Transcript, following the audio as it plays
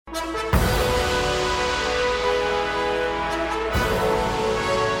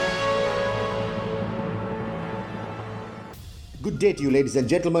day to you, ladies and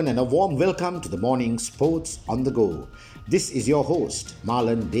gentlemen, and a warm welcome to the morning Sports on the Go. This is your host,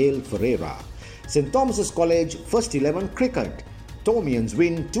 Marlon Dale Ferreira. St. Thomas's College First 11 Cricket. Thomians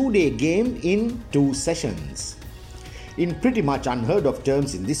win two-day game in 2 sessions. In pretty much unheard of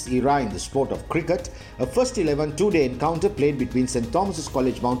terms in this era in the sport of cricket, a First 11 two-day encounter played between St. Thomas's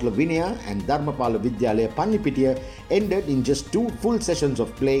College Mount Lavinia and Dharmapala Vidyalaya Pannipitiya ended in just 2 full sessions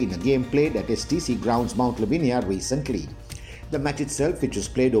of play in a game played at STC grounds Mount Lavinia recently. The match itself, which was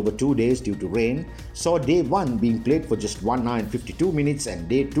played over 2 days due to rain, saw day 1 being played for just 1 hour and 52 minutes and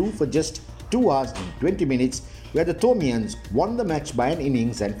day 2 for just 2 hours and 20 minutes, where the Thomians won the match by an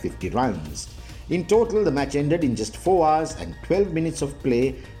innings and 50 runs. In total, the match ended in just 4 hours and 12 minutes of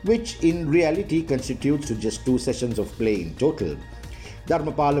play, which in reality constitutes to just 2 sessions of play in total.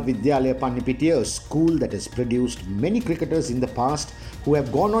 Dharmapala Vidyalaya Pannipitiya, a school that has produced many cricketers in the past who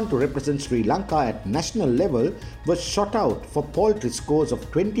have gone on to represent Sri Lanka at national level, was shot out for paltry scores of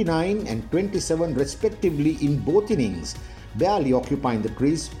 29 and 27 respectively in both innings, barely occupying the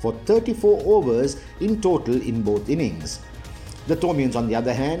crease for 34 overs in total in both innings. The Thomians, on the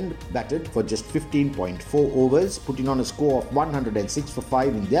other hand, batted for just 15.4 overs, putting on a score of 106 for 5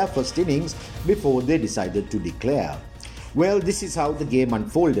 in their first innings before they decided to declare. Well, this is how the game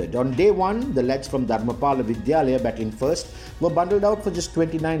unfolded. On day 1, the lads from Dharmapala Vidyalaya batting first were bundled out for just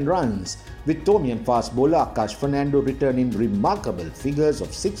 29 runs, with Thomian fast bowler Akash Fernando returning remarkable figures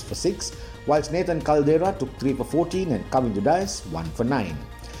of 6 for 6, whilst Nathan Caldera took 3 for 14 and Kavindu Dias 1 for 9.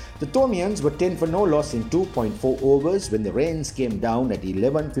 The Thomians were 10 for no loss in 2.4 overs when the rains came down at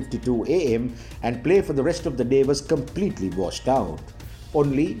 11:52 am and play for the rest of the day was completely washed out.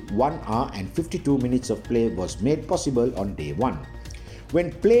 Only 1 hour and 52 minutes of play was made possible on day 1.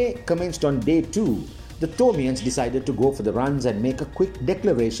 When play commenced on day 2, the Thomians decided to go for the runs and make a quick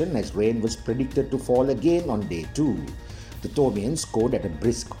declaration as rain was predicted to fall again on day 2. The Thomians scored at a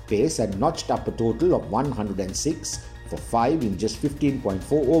brisk pace and notched up a total of 106 for 5 in just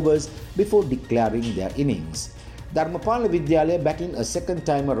 15.4 overs before declaring their innings. Dharmapala Vidyalaya batting a second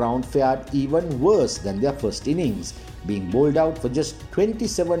time around fared even worse than their first innings, being bowled out for just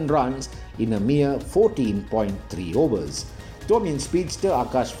 27 runs in a mere 14.3 overs. Thomian speedster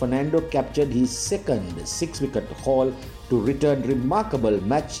Akash Fernando captured his second 6-wicket haul to return remarkable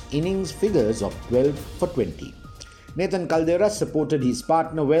match innings figures of 12 for 20. Nathan Caldera supported his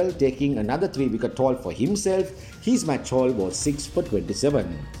partner well, taking another 3-wicket haul for himself. His match haul was 6 for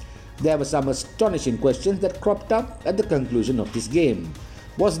 27. There were some astonishing questions that cropped up at the conclusion of this game.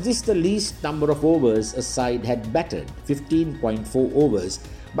 Was this the least number of overs a side had batted, 15.4 overs,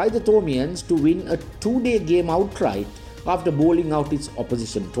 by the Thomians to win a 2-day game outright after bowling out its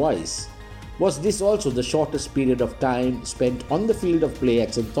opposition twice? Was this also the shortest period of time spent on the field of play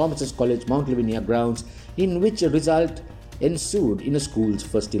at St. Thomas's College Mount Lavinia grounds in which a result ensued in a school's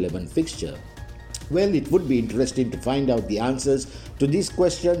first 11 fixture? Well, it would be interesting to find out the answers to these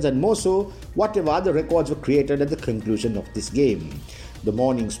questions and more so, whatever other records were created at the conclusion of this game. The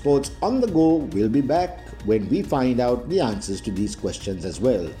morning Sports on the Go will be back when we find out the answers to these questions as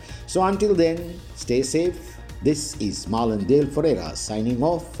well. So until then, stay safe. This is Marlon Dale Ferreira signing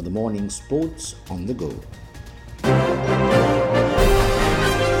off for the morning Sports on the Go.